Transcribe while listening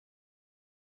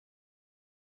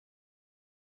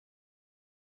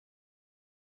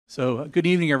Good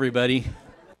evening, everybody.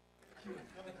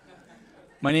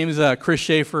 My name is Chris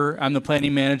Schaefer. I'm the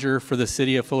planning manager for the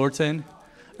city of Fullerton.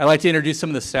 I'd like to introduce some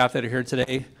of the staff that are here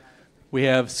today. We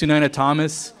have Sunaina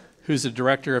Thomas, who's the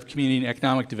director of community and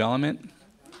economic development.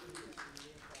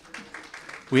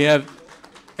 We have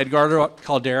Edgardo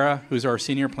Caldera, who's our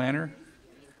senior planner.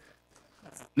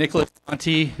 Nicholas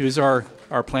Conti, who's our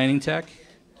planning tech.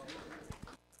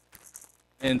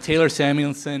 And Taylor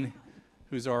Samuelson,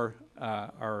 who's our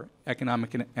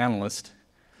economic analyst.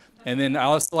 And then I'd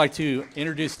also like to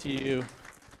introduce to you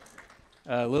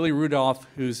Lily Rudolph,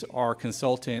 who's our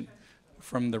consultant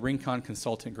from the Rincon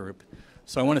Consultant Group.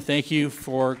 So I want to thank you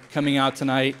for coming out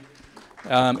tonight.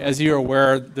 As you're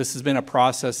aware, this has been a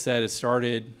process that has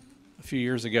started a few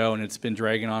years ago, and it's been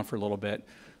dragging on for a little bit.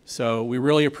 So we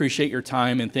really appreciate your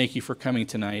time, and thank you for coming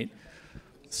tonight.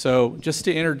 So just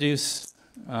to introduce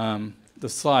the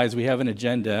slides, we have an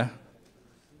agenda.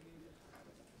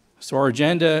 So our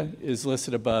agenda is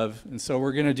listed above, and so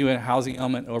we're going to do a housing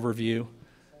element overview,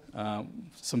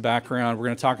 some background. We're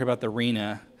going to talk about the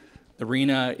RHNA. The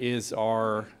RHNA is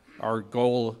our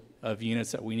goal of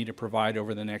units that we need to provide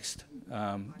over the next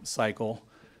cycle.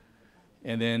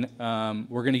 And then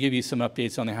we're going to give you some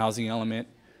updates on the housing element.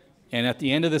 And at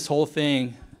the end of this whole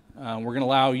thing, we're going to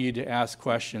allow you to ask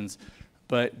questions.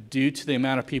 But due to the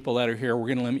amount of people that are here, we're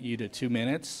going to limit you to 2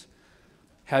 minutes.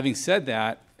 Having said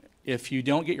that, if you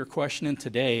don't get your question in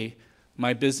today,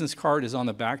 my business card is on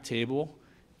the back table,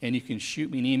 and you can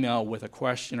shoot me an email with a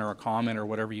question or a comment or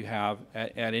whatever you have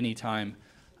at any time.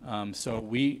 So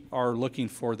we are looking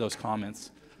for those comments.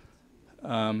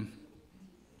 Last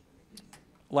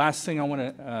thing I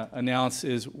want to announce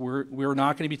is we're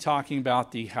not going to be talking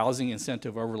about the Housing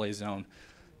Incentive Overlay Zone.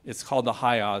 It's called the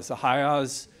HIOZ. The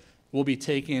HIOZ will be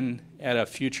taken at a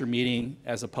future meeting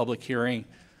as a public hearing.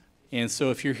 And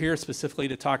so if you're here specifically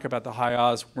to talk about the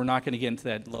HIOZ, we're not going to get into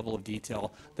that level of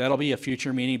detail. That'll be a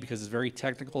future meeting because it's very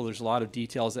technical. There's a lot of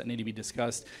details that need to be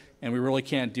discussed, and we really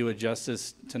can't do it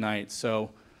justice tonight.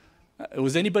 So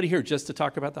was anybody here just to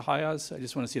talk about the HIOZ? I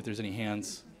just want to see if there's any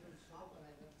hands.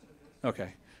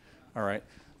 Okay. All right.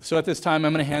 So at this time,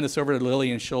 I'm going to hand this over to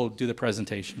Lily, and she'll do the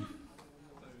presentation.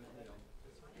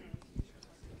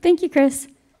 Thank you, Chris.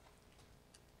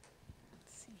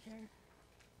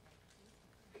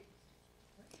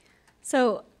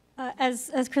 So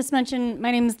as Chris mentioned,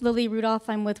 my name is Lily Rudolph.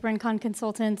 I'm with Rincon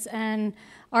Consultants, and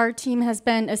our team has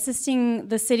been assisting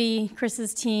the city,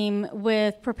 Chris's team,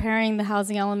 with preparing the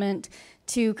housing element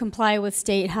to comply with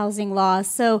state housing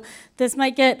laws. So this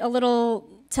might get a little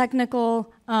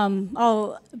technical,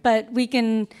 but we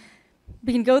can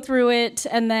go through it,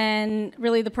 and then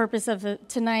really the purpose of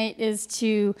tonight is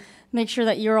to make sure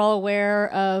that you're all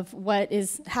aware of what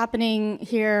is happening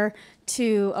here,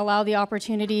 to allow the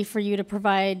opportunity for you to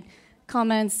provide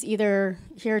comments either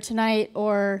here tonight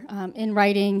or in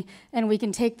writing, and we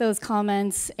can take those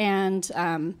comments and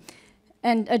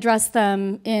address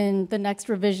them in the next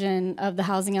revision of the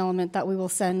housing element that we will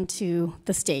send to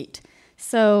the state.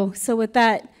 So with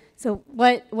that, so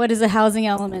what is a housing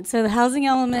element? So the housing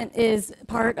element is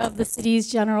part of the city's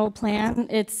general plan.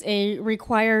 It's a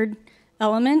required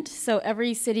element. So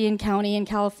every city and county in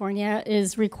California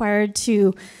is required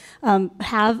to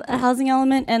have a housing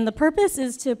element, and the purpose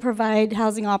is to provide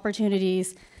housing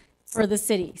opportunities for the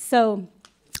city. So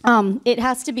it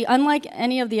has to be, unlike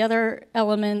any of the other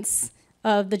elements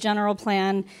of the general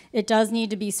plan, it does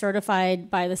need to be certified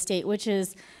by the state, which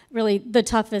is really the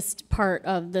toughest part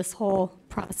of this whole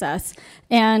process.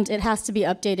 And it has to be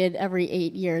updated every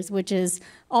 8 years, which is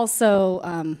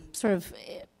also sort of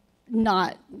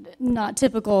not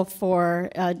typical for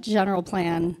general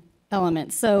plan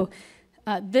elements. So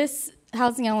this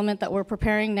housing element that we're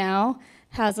preparing now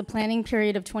has a planning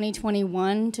period of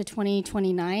 2021 to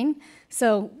 2029.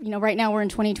 So right now we're in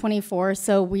 2024,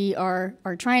 so we are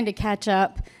trying to catch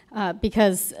up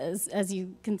because as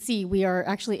you can see, we are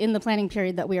actually in the planning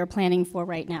period that we are planning for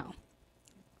right now.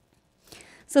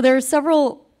 So there are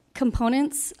several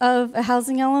components of a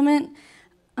housing element.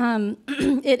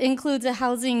 It includes a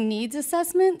housing needs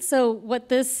assessment. So what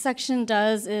this section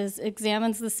does is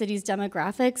examines the city's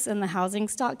demographics and the housing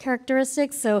stock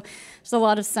characteristics. So there's a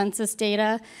lot of census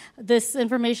data. This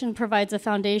information provides a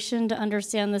foundation to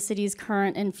understand the city's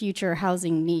current and future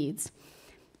housing needs.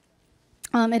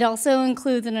 It also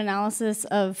includes an analysis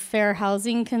of fair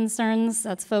housing concerns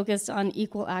that's focused on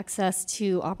equal access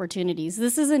to opportunities.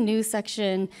 This is a new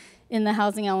section in the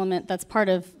housing element that's part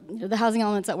of the housing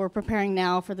elements that we're preparing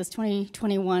now for this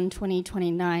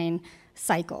 2021-2029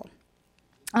 cycle.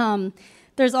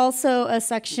 There's also a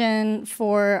section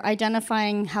for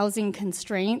identifying housing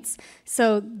constraints.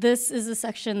 So this is a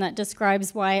section that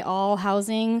describes why all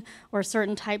housing or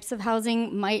certain types of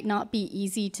housing might not be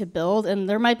easy to build, and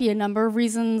there might be a number of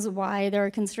reasons why there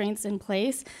are constraints in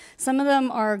place. Some of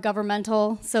them are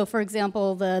governmental. So for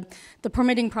example, the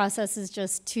permitting process is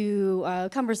just too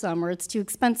cumbersome, or it's too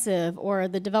expensive, or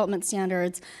the development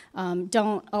standards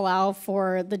don't allow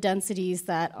for the densities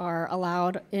that are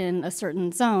allowed in a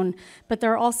certain zone. But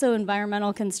there are also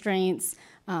environmental constraints,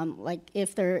 like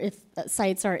if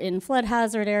sites are in flood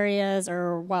hazard areas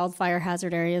or wildfire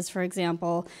hazard areas, for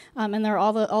example, and there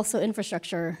are also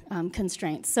infrastructure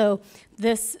constraints. So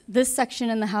this section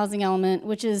in the housing element,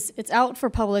 it's out for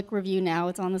public review now,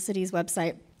 it's on the city's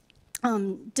website,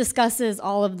 discusses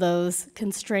all of those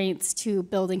constraints to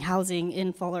building housing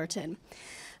in Fullerton.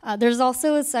 There's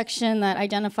also a section that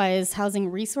identifies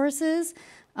housing resources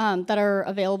that are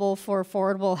available for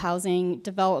affordable housing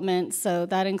development. So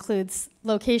that includes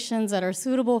locations that are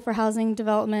suitable for housing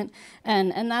development,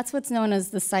 and that's what's known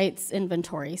as the sites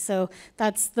inventory. So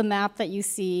that's the map that you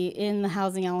see in the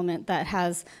housing element that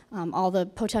has all the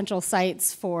potential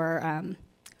sites for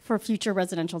future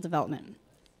residential development.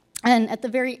 And at the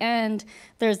very end,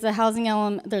 there's the housing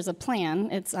element, there's a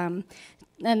plan.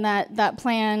 And that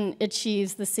plan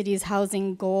achieves the city's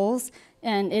housing goals,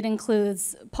 and it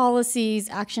includes policies,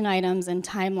 action items, and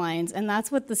timelines, and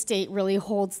that's what the state really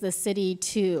holds the city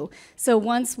to. So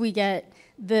once we get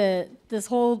this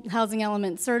whole housing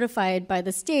element certified by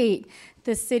the state,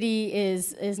 the city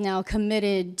is now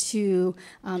committed to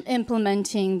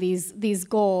implementing these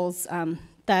goals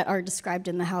that are described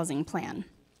in the housing plan.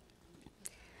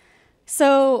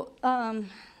 So let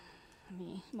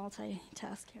me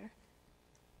multitask here.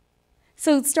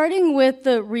 So starting with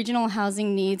the regional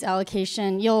housing needs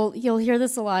allocation, you'll hear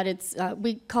this a lot.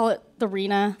 We call it the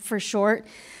RHNA for short.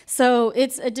 So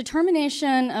it's a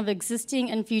determination of existing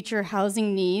and future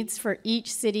housing needs for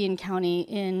each city and county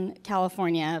in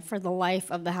California for the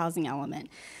life of the housing element.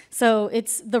 So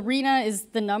the RHNA is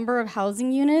the number of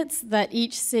housing units that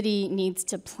each city needs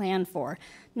to plan for,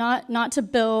 not to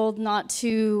build, not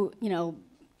to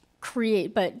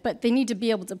create, but they need to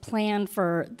be able to plan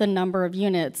for the number of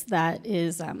units that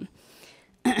is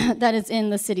that is in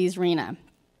the city's RHNA.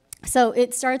 So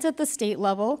it starts at the state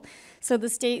level. So the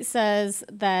state says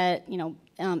that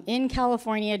in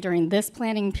California during this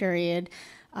planning period,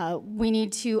 we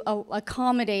need to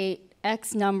accommodate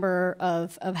X number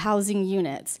of housing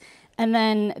units, and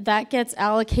then that gets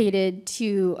allocated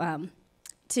to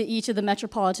each of the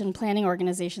metropolitan planning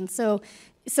organizations.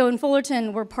 So in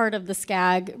Fullerton, we're part of the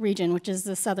SCAG region, which is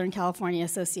the Southern California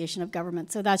Association of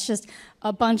Governments. So that's just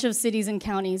a bunch of cities and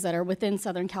counties that are within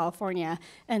Southern California.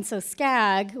 And so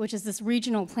SCAG, which is this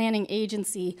regional planning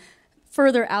agency,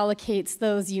 further allocates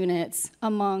those units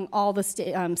among all the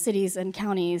cities and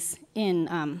counties in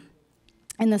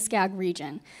the SCAG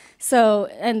region. So,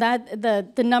 and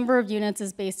the number of units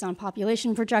is based on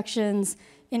population projections,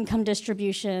 income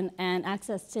distribution, and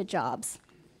access to jobs.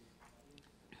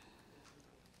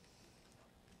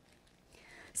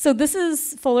 So this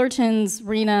is Fullerton's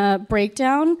RHNA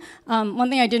breakdown. One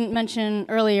thing I didn't mention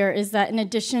earlier is that in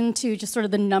addition to just sort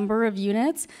of the number of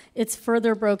units, it's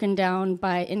further broken down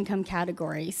by income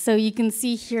category. So you can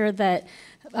see here that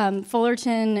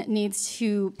Fullerton needs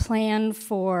to plan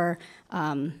for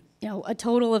a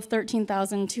total of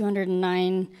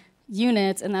 13,209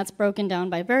 units, and that's broken down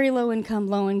by very low income,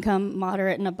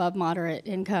 moderate, and above moderate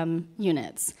income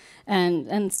units.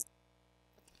 And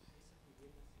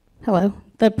hello.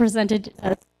 The percentages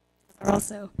are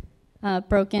also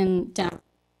broken down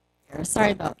here. Sorry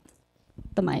about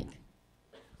the mic.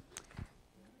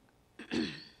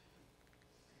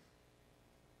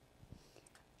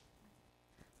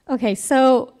 Okay,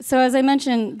 so as I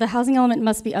mentioned, the housing element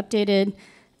must be updated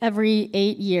every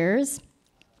 8 years.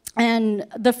 And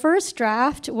the first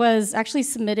draft was actually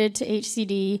submitted to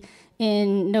HCD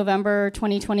in November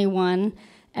 2021.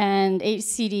 And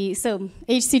HCD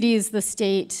is the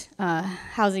state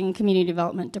Housing and Community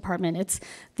Development Department. It's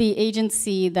the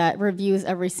agency that reviews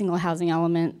every single housing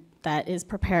element that is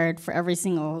prepared for every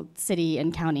single city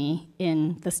and county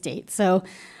in the state. So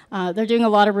they're doing a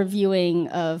lot of reviewing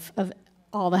of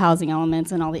all the housing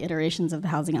elements and all the iterations of the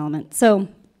housing element. So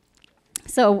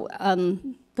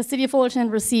the city of Fullerton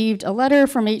received a letter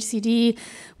from HCD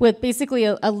with basically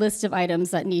a list of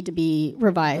items that need to be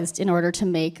revised in order to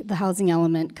make the housing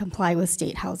element comply with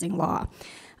state housing law.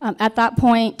 At that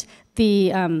point,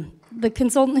 the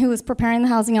consultant who was preparing the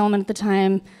housing element at the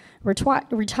time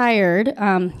retired,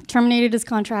 terminated his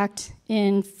contract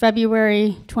in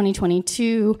February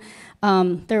 2022.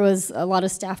 There was a lot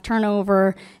of staff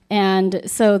turnover, And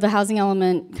so the housing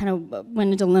element kind of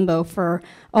went into limbo for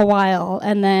a while.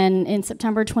 And then in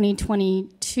September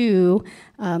 2022,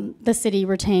 the city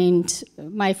retained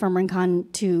my firm, Rincon,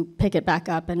 to pick it back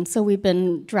up. And so we've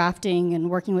been drafting and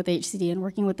working with HCD and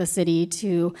working with the city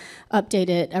to update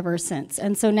it ever since.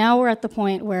 And so now we're at the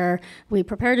point where we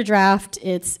prepared a draft.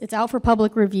 It's out for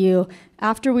public review.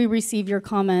 After we receive your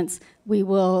comments, we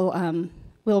will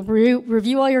we'll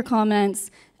review all your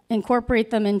comments,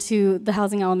 incorporate them into the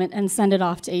housing element, and send it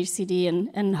off to HCD,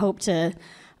 and hope to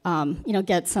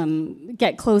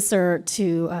get closer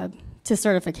to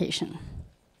certification.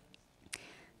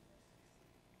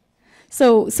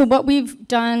 So what we've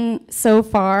done so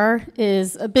far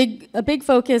is a big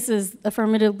focus is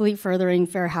affirmatively furthering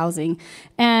fair housing,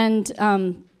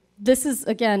 and this is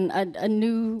again a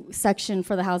new section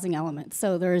for the housing element.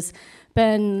 So there's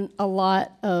been a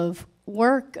lot of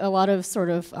work, a lot of sort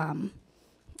of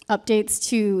updates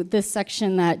to this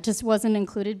section that just wasn't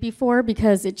included before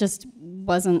because it just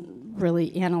wasn't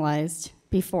really analyzed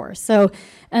before. So,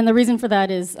 and the reason for that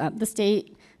is the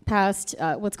state passed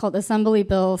what's called Assembly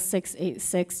Bill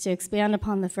 686 to expand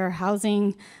upon the fair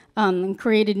housing and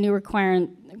created new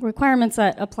requirements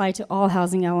that apply to all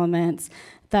housing elements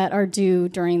that are due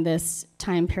during this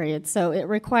time period. So it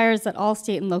requires that all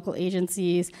state and local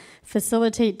agencies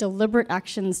facilitate deliberate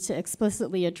actions to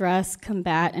explicitly address,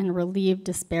 combat, and relieve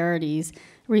disparities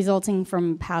resulting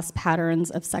from past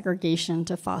patterns of segregation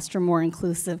to foster more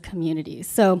inclusive communities.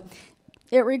 So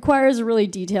it requires a really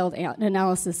detailed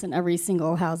analysis in every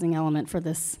single housing element for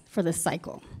this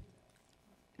cycle.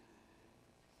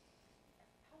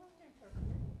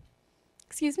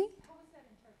 Excuse me?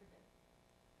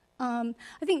 I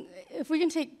think if we can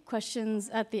take questions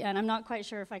at the end. I'm not quite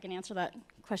sure if I can answer that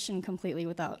question completely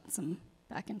without some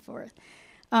back and forth.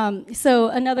 So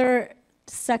another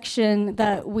section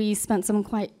that we spent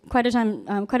quite a bit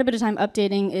of time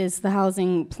updating is the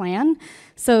housing plan.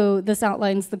 So this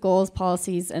outlines the goals,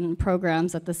 policies, and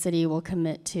programs that the city will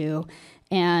commit to.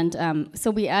 And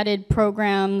so we added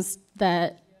programs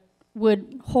that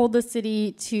would hold the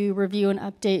city to review and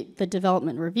update the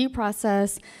development review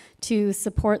process, to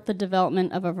support the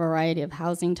development of a variety of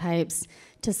housing types,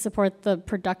 to support the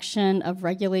production of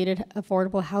regulated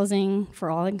affordable housing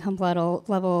for all income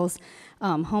levels,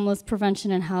 homeless prevention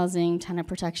and housing, tenant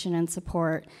protection and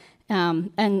support.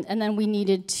 And then we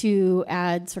needed to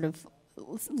add sort of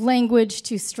language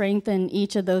to strengthen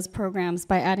each of those programs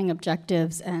by adding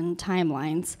objectives and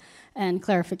timelines and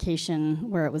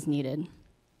clarification where it was needed.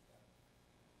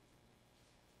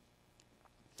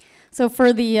 So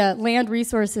for the land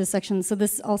resources section, so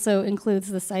this also includes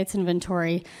the sites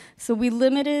inventory. So we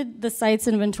limited the sites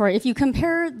inventory. If you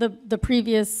compare the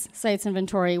previous sites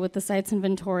inventory with the sites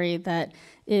inventory that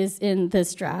is in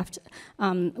this draft,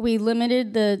 we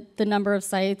limited the number of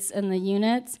sites and the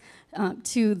units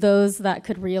to those that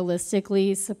could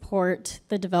realistically support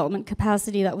the development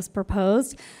capacity that was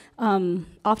proposed.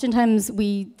 Oftentimes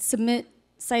we submit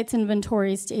sites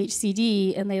inventories to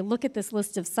HCD, and they look at this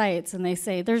list of sites and they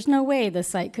say, there's no way this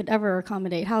site could ever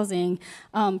accommodate housing,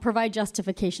 provide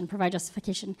justification,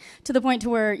 to the point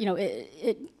to where, you know,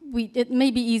 it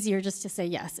may be easier just to say,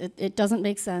 yes, it doesn't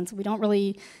make sense. We don't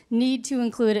really need to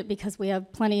include it because we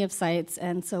have plenty of sites,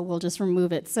 and so we'll just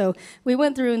remove it. So we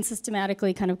went through and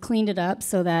systematically kind of cleaned it up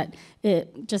so that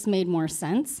it just made more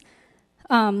sense.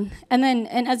 And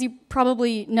as you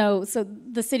probably know, so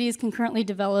the city is concurrently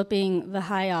developing the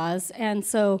high Oz, and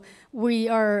so we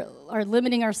are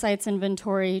limiting our sites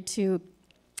inventory to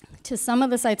some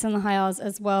of the sites in the high Oz,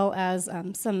 as well as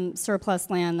some surplus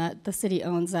land that the city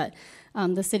owns that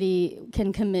the city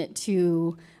can commit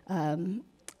to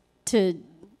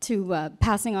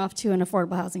passing off to an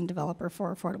affordable housing developer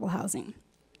for affordable housing.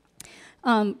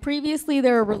 Previously,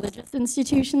 there were religious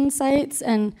institution sites,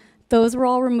 and those were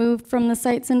all removed from the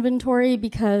sites inventory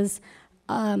because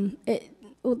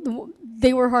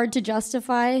they were hard to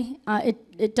justify.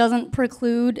 It doesn't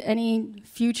preclude any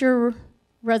future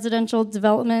residential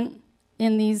development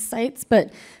in these sites,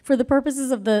 but for the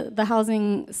purposes of the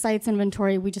housing sites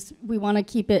inventory, we want to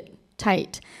keep it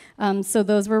tight. So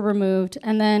those were removed,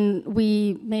 and then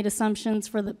we made assumptions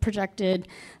for the projected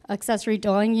accessory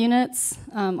dwelling units,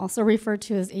 also referred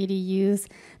to as ADUs,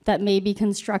 that may be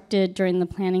constructed during the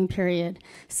planning period.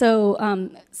 So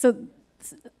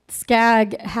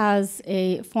SCAG has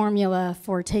a formula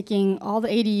for taking all the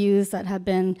ADUs that have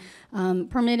been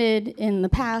permitted in the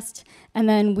past, and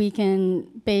then we can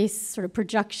base sort of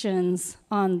projections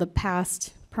on the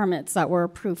past permits that were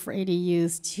approved for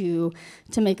ADUs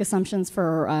to make assumptions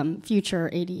for future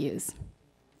ADUs.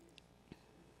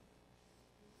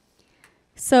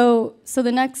 So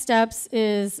the next steps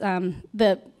is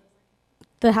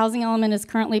The housing element is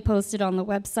currently posted on the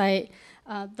website.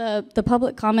 The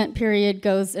public comment period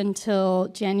goes until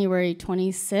January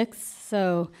 26th,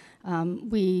 so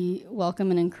we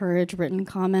welcome and encourage written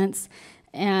comments.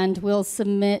 And we'll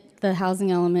submit the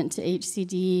housing element to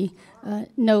HCD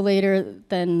no later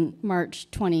than March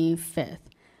 25th.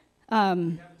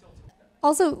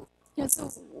 Also,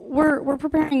 so we're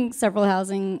preparing several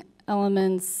housing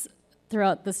elements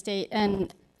throughout the state,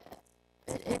 and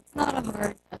it's not a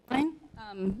hard deadline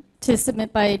to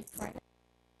submit by Friday.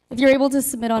 If you're able to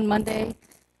submit on Monday,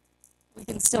 we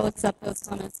can still accept those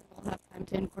comments, and we'll have time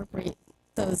to incorporate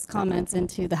those comments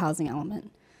into the housing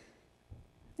element,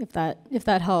 if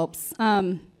that helps.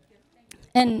 And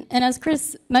as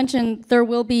Chris mentioned, there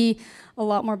will be a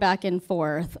lot more back and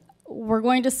forth. We're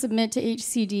going to submit to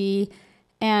HCD,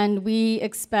 and we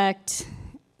expect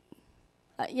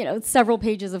several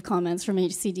pages of comments from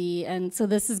HCD, and so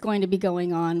this is going to be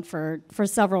going on for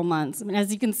several months. I mean,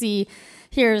 as you can see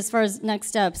here, as far as next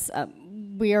steps,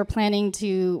 we are planning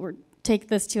to take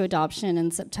this to adoption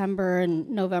in September and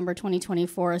November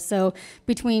 2024. So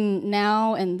between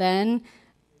now and then,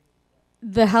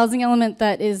 the housing element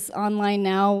that is online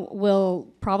now will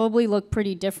probably look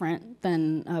pretty different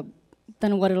than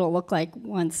what it'll look like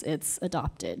once it's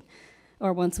adopted,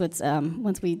 or once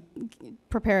we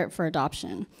prepare it for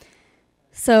adoption.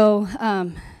 So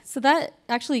so that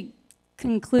actually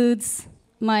concludes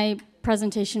my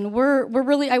presentation.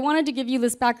 I wanted to give you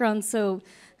this background so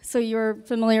you're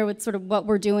familiar with sort of what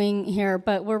we're doing here,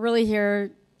 but we're really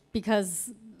here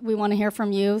because we want to hear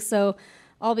from you. So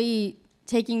I'll be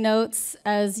taking notes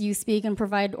as you speak and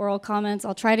provide oral comments.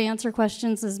 I'll try to answer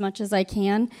questions as much as I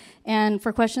can. And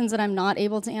for questions that I'm not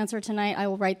able to answer tonight, I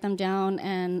will write them down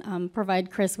and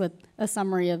provide Chris with a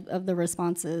summary of the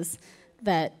responses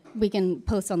that we can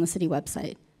post on the city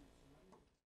website.